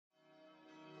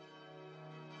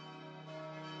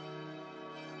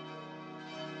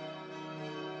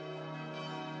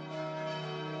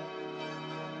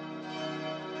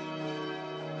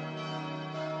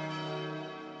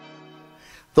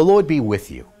The Lord be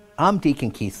with you. I'm Deacon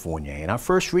Keith Fournier, and our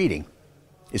first reading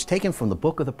is taken from the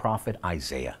book of the prophet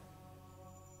Isaiah.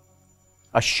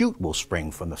 A shoot will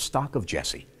spring from the stock of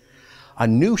Jesse. A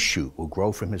new shoot will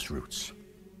grow from his roots.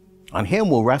 On him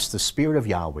will rest the spirit of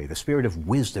Yahweh, the spirit of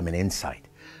wisdom and insight,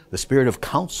 the spirit of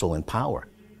counsel and power,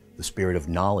 the spirit of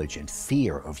knowledge and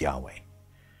fear of Yahweh.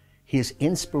 His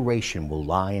inspiration will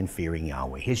lie in fearing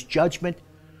Yahweh. His judgment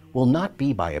will not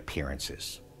be by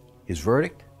appearances. His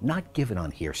verdict not given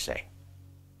on hearsay.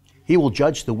 He will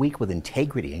judge the weak with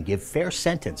integrity and give fair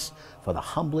sentence for the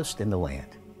humblest in the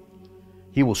land.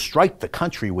 He will strike the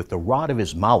country with the rod of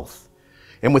his mouth,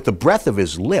 and with the breath of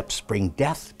his lips bring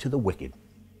death to the wicked.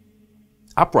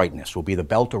 Uprightness will be the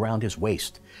belt around his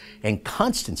waist, and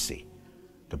constancy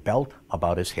the belt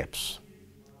about his hips.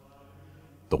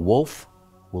 The wolf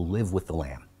will live with the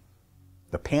lamb.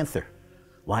 The panther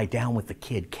lie down with the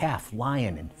kid, calf,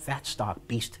 lion, and fat stock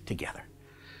beast together,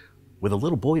 with a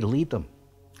little boy to lead them.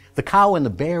 The cow and the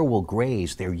bear will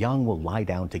graze, their young will lie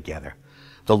down together.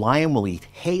 The lion will eat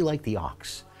hay like the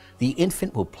ox. The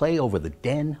infant will play over the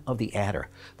den of the adder.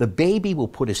 The baby will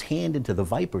put his hand into the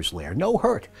viper's lair. No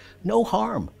hurt, no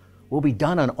harm will be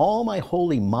done on all my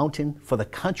holy mountain, for the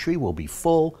country will be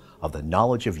full of the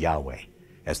knowledge of Yahweh,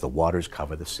 as the waters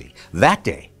cover the sea. That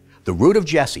day, the root of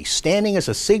Jesse, standing as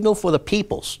a signal for the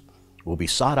peoples, will be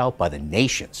sought out by the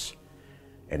nations,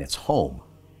 and its home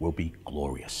will be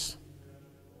glorious.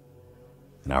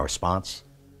 And our response?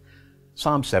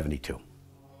 Psalm 72.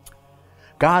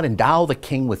 God, endow the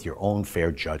king with your own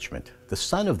fair judgment, the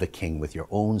son of the king with your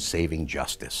own saving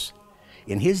justice.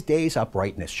 In his days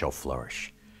uprightness shall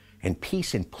flourish, and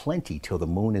peace and plenty till the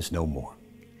moon is no more.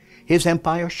 His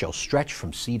empire shall stretch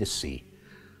from sea to sea,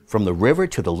 from the river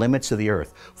to the limits of the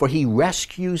earth. For he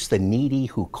rescues the needy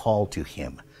who call to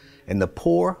him, and the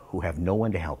poor who have no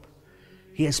one to help.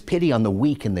 He has pity on the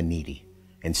weak and the needy,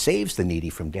 and saves the needy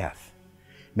from death.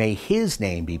 May his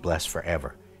name be blessed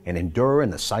forever, and endure in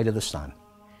the sight of the sun.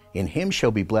 In him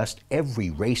shall be blessed every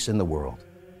race in the world,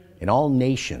 and all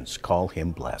nations call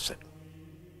him blessed.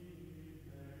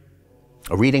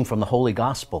 A reading from the Holy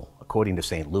Gospel according to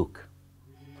St. Luke.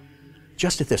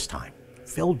 Just at this time,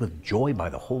 filled with joy by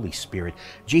the Holy Spirit,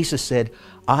 Jesus said,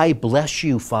 I bless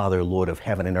you, Father, Lord of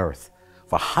heaven and earth,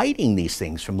 for hiding these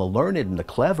things from the learned and the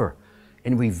clever,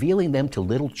 and revealing them to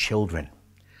little children.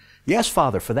 Yes,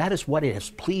 Father, for that is what it has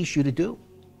pleased you to do.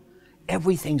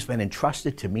 Everything's been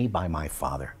entrusted to me by my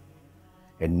Father,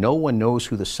 and no one knows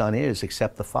who the Son is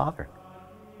except the Father,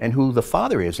 and who the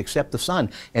Father is except the Son,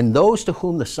 and those to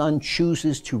whom the Son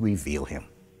chooses to reveal him.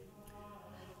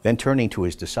 Then turning to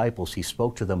his disciples, he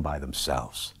spoke to them by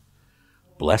themselves.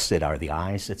 Blessed are the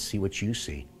eyes that see what you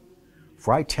see.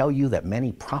 For I tell you that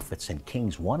many prophets and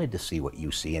kings wanted to see what you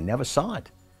see and never saw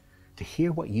it, to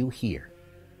hear what you hear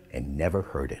and never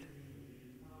heard it.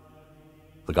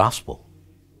 The Gospel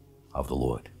of the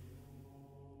Lord.